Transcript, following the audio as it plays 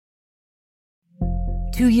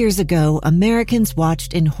2 years ago, Americans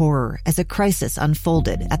watched in horror as a crisis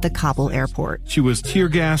unfolded at the Kabul airport. She was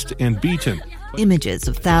tear-gassed and beaten. Images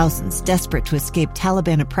of thousands desperate to escape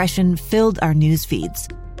Taliban oppression filled our news feeds.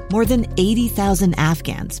 More than 80,000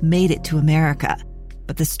 Afghans made it to America.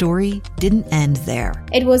 But the story didn't end there.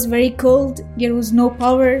 It was very cold. There was no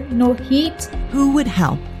power, no heat. Who would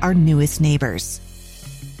help our newest neighbors?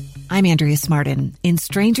 I'm Andrea Smartin. In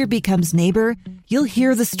Stranger Becomes Neighbor, you'll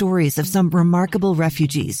hear the stories of some remarkable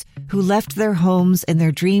refugees who left their homes and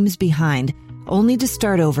their dreams behind, only to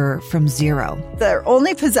start over from zero. Their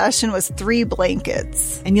only possession was 3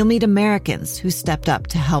 blankets. And you'll meet Americans who stepped up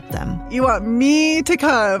to help them. You want me to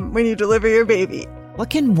come when you deliver your baby. What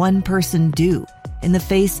can one person do in the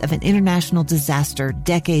face of an international disaster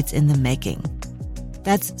decades in the making?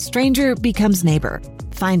 That's Stranger Becomes Neighbor.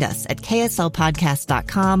 Find us at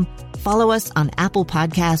kslpodcast.com. Follow us on Apple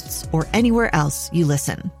Podcasts or anywhere else you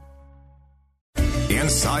listen.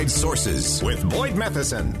 Inside Sources with Boyd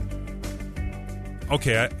Matheson.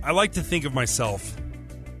 Okay, I like to think of myself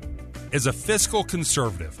as a fiscal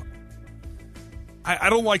conservative. I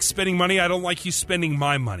don't like spending money. I don't like you spending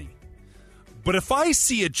my money. But if I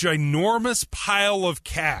see a ginormous pile of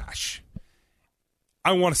cash,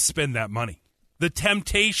 I want to spend that money. The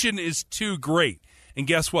temptation is too great. And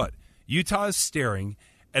guess what? Utah is staring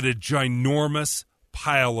at a ginormous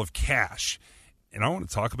pile of cash. And I want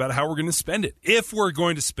to talk about how we're going to spend it. If we're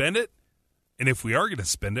going to spend it, and if we are going to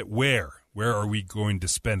spend it, where? Where are we going to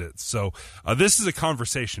spend it? So this is a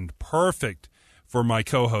conversation perfect for my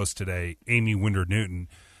co-host today, Amy Winder-Newton,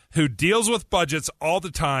 who deals with budgets all the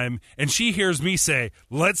time, and she hears me say,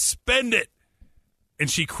 let's spend it. And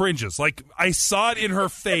she cringes. Like, I saw it in her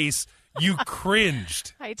face. You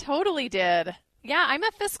cringed. I totally did. Yeah, I'm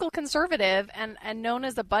a fiscal conservative and known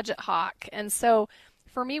as a budget hawk. And so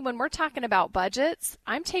for me, when we're talking about budgets,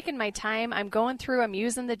 I'm taking my time. I'm going through, I'm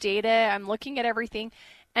using the data. I'm looking at everything.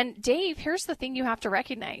 And Dave, here's the thing you have to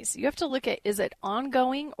recognize. You have to look at, is it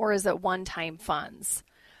ongoing or is it one-time funds?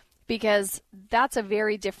 Because that's a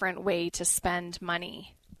very different way to spend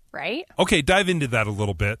money, right? Okay, dive into that a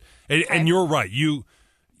little bit. And you're right. You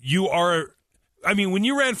are... I mean, when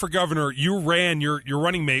you ran for governor, your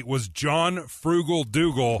running mate was John Frugal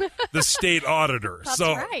Dougal, the state auditor. That's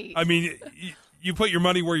so, right. I mean, you put your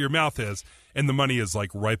money where your mouth is, and the money is like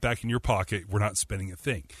right back in your pocket. We're not spending a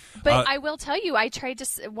thing. But I will tell you, I tried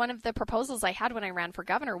to. One of the proposals I had when I ran for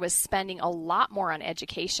governor was spending a lot more on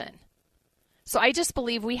education. So I just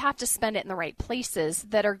believe we have to spend it in the right places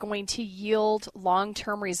that are going to yield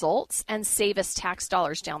long-term results and save us tax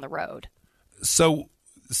dollars down the road. So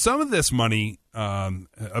some of this money,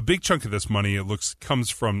 a big chunk of this money, comes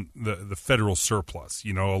from the federal surplus.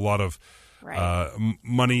 You know, a lot of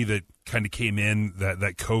money that kind of came in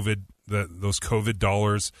that COVID, those COVID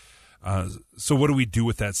dollars. So what do we do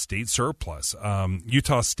with that state surplus?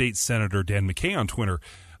 Utah State Senator Dan McKay on Twitter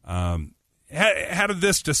had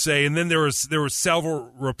this to say, and then there were several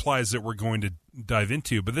replies that we're going to dive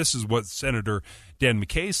into, but this is what Senator Dan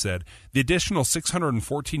McKay said. The additional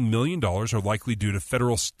 $614 million are likely due to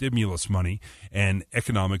federal stimulus money and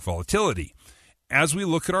economic volatility. As we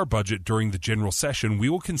look at our budget during the general session, we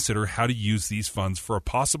will consider how to use these funds for a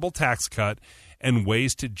possible tax cut and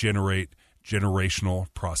ways to generate generational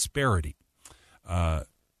prosperity.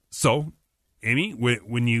 So, Amy,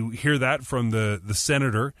 when you hear that from the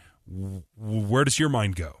senator, where does your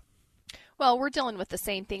mind go? Well, we're dealing with the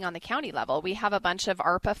same thing on the county level. We have a bunch of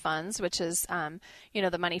ARPA funds, which is,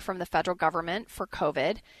 the money from the federal government for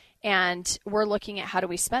COVID, and we're looking at how do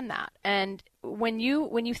we spend that. And when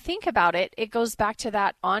you think about it, it goes back to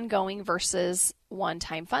that ongoing versus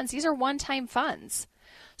one-time funds. These are one-time funds.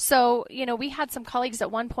 So, we had some colleagues at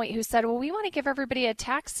one point who said, well, we want to give everybody a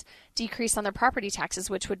tax decrease on their property taxes,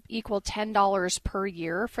 which would equal $10 per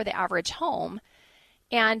year for the average home.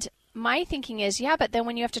 And my thinking is, yeah, but then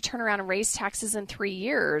when you have to turn around and raise taxes in 3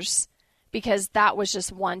 years, because that was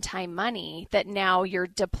just one-time money that now you're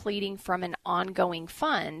depleting from an ongoing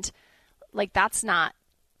fund, like that's not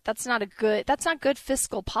good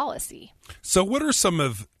fiscal policy. So what are some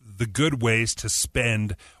of the good ways to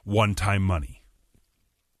spend one-time money?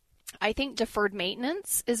 I think deferred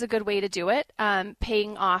maintenance is a good way to do it.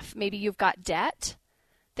 Paying off, maybe you've got debt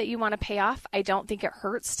that you want to pay off. I don't think it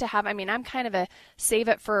hurts to have, I'm kind of a save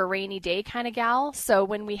it for a rainy day kind of gal. So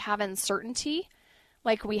when we have uncertainty,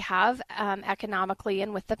 like we have economically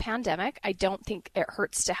and with the pandemic, I don't think it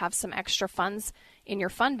hurts to have some extra funds in your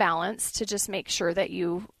fund balance to just make sure that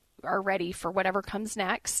you are ready for whatever comes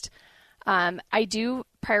next. I do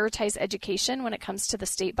prioritize education when it comes to the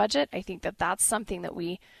state budget. I think that that's something that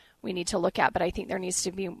we need to look at, but I think there needs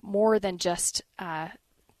to be more than just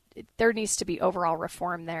there needs to be overall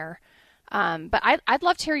reform there. But I'd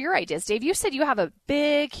love to hear your ideas. Dave, you said you have a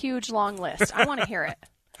big, huge, long list. I want to hear it.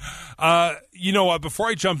 You know what? Before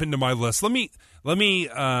I jump into my list, let me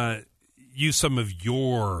use some of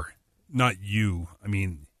your, not you, I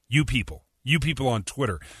mean you people on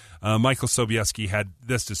Twitter. Michael Sobieski had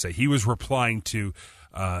this to say. He was replying to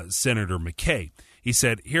Senator McKay. He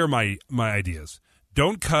said, here are my ideas.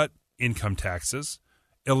 Don't cut income taxes.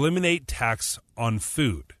 Eliminate tax on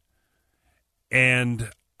food. And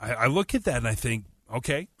I look at that and I think,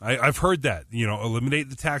 okay, I've heard that. Eliminate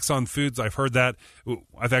the tax on foods. I've heard that.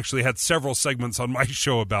 I've actually had several segments on my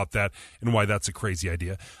show about that and why that's a crazy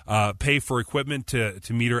idea. Pay for equipment to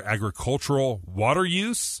meter agricultural water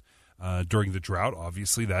use during the drought.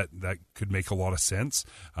 Obviously, that could make a lot of sense.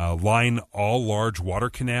 Line all large water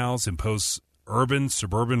canals, impose urban,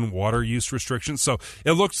 suburban water use restrictions. So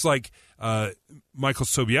it looks like Michael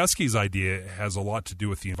Sobieski's idea has a lot to do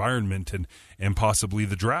with the environment and possibly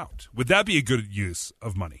the drought. Would that be a good use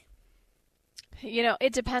of money?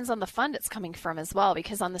 It depends on the fund it's coming from as well,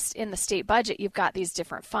 because in the state budget, you've got these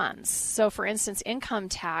different funds. So, for instance, income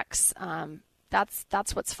tax,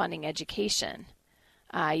 that's what's funding education.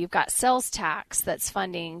 You've got sales tax that's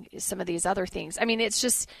funding some of these other things. I mean,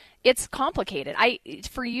 it's complicated.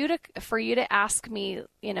 For you to ask me,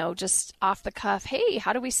 just off the cuff, hey,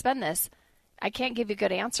 how do we spend this? I can't give you a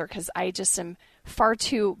good answer because I just am far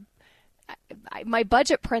too. My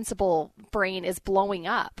budget principle brain is blowing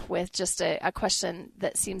up with just a question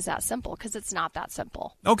that seems that simple, because it's not that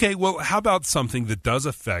simple. Okay, well, how about something that does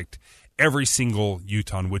affect every single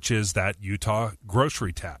Utahn, which is that Utah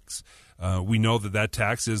grocery tax? We know that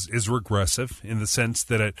tax is regressive in the sense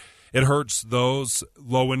that it hurts those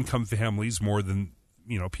low-income families more than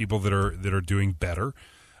people that are doing better.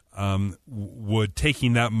 Would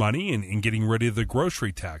taking that money and getting rid of the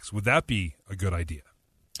grocery tax, would that be a good idea?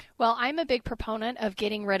 Well, I'm a big proponent of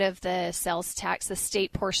getting rid of the sales tax, the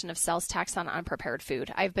state portion of sales tax on unprepared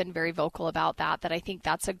food. I've been very vocal about that I think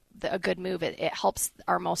that's a good move. It helps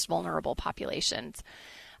our most vulnerable populations.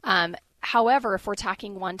 However, if we're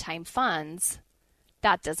talking one-time funds,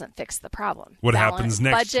 that doesn't fix the problem. What happens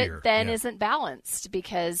next year? Budget then isn't balanced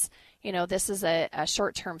because, this is a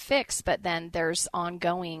short-term fix, but then there's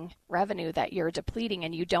ongoing revenue that you're depleting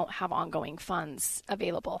and you don't have ongoing funds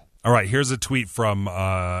available. All right, here's a tweet from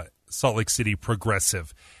Salt Lake City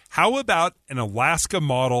Progressive. How about an Alaska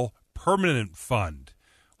model permanent fund,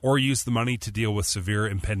 or use the money to deal with severe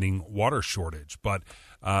impending water shortage? But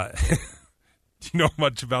do you know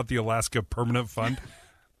much about the Alaska Permanent Fund?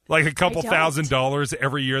 Like a couple $1,000s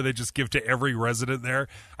every year they just give to every resident there.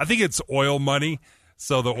 I think it's oil money.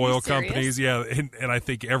 So the oil companies, yeah, and I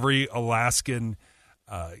think every Alaskan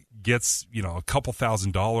gets, a couple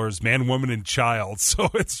 $1,000s, man, woman, and child. So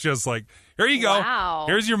it's just like, here you go. Wow.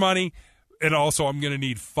 Here's your money. And also I'm going to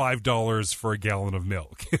need $5 for a gallon of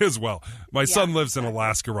milk as well. My son lives in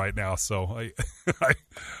Alaska right now, so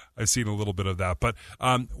I've seen a little bit of that. But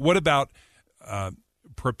what about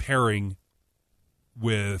preparing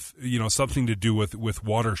with something to do with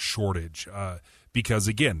water shortage, because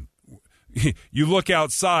again, you look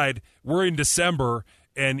outside, we're in December,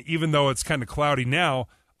 and even though it's kind of cloudy now,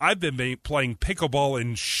 I've been playing pickleball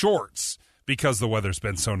in shorts because the weather's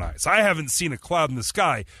been so nice. I haven't seen a cloud in the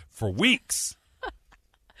sky for weeks.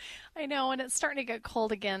 I know, and it's starting to get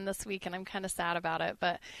cold again this week, and I'm kind of sad about it.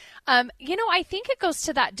 But I think it goes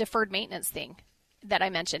to that deferred maintenance thing that I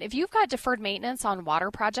mentioned. If you've got deferred maintenance on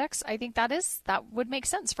water projects, I think that would make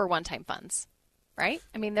sense for one-time funds, right?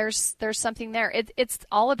 I mean, there's something there. It's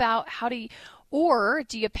all about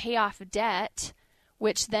do you pay off debt,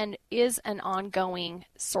 which then is an ongoing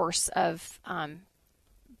source of,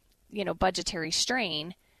 budgetary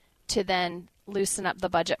strain, to then loosen up the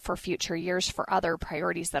budget for future years for other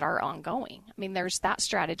priorities that are ongoing. I mean, there's that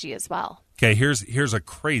strategy as well. Okay, here's a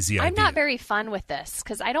crazy idea. I'm not very fun with this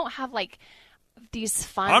because I don't have these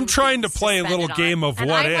fun. I'm trying to play a little game of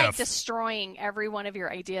what if. I'm destroying every one of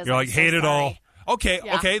your ideas. You're hate it all.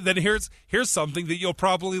 Okay, then here's something that you'll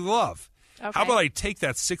probably love. Okay. How about I take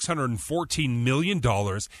that $614 million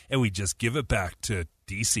and we just give it back to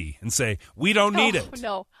D.C. and say, we don't need it.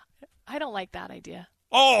 No, I don't like that idea.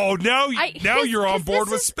 Oh, now you're on board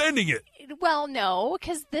with spending it. Well, no,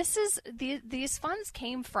 because these funds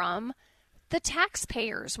came from the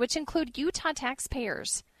taxpayers, which include Utah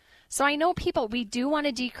taxpayers. So I know we do want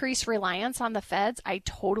to decrease reliance on the feds. I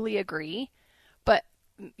totally agree. But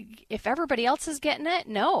if everybody else is getting it,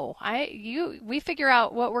 no. We figure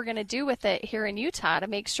out what we're going to do with it here in Utah to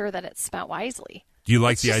make sure that it's spent wisely. Do you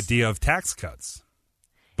like the idea of tax cuts?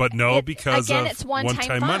 But no, because again, of it's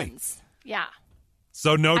one-time money. funds. Yeah.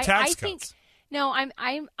 So no tax cuts. No,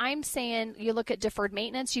 I'm saying you look at deferred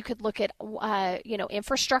maintenance. You could look at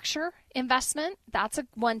infrastructure investment. That's a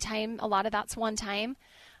one-time. A lot of that's one-time.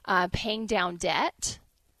 Paying down debt.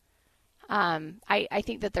 I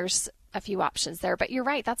think that there's a few options there, but you're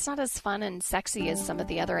right. That's not as fun and sexy as some of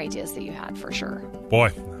the other ideas that you had, for sure.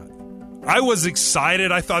 Boy, I was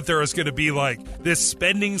excited. I thought there was going to be like this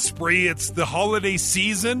spending spree. It's the holiday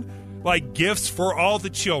season, like gifts for all the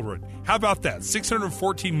children. How about that?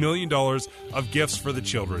 $614 million of gifts for the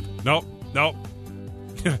children. Nope.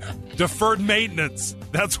 Deferred maintenance.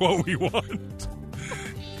 That's what we want.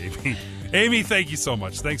 Amy, thank you so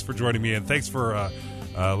much. Thanks for joining me, and thanks for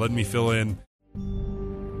letting me fill in.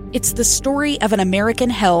 It's the story of an American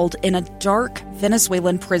held in a dark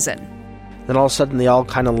Venezuelan prison. Then all of a sudden, they all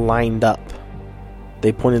kind of lined up.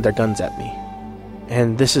 They pointed their guns at me.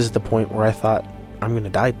 And this is the point where I thought, I'm going to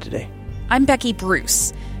die today. I'm Becky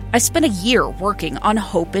Bruce. I spent a year working on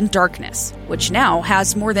Hope in Darkness, which now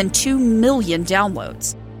has more than 2 million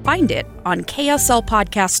downloads. Find it on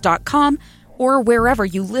kslpodcast.com or wherever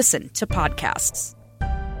you listen to podcasts.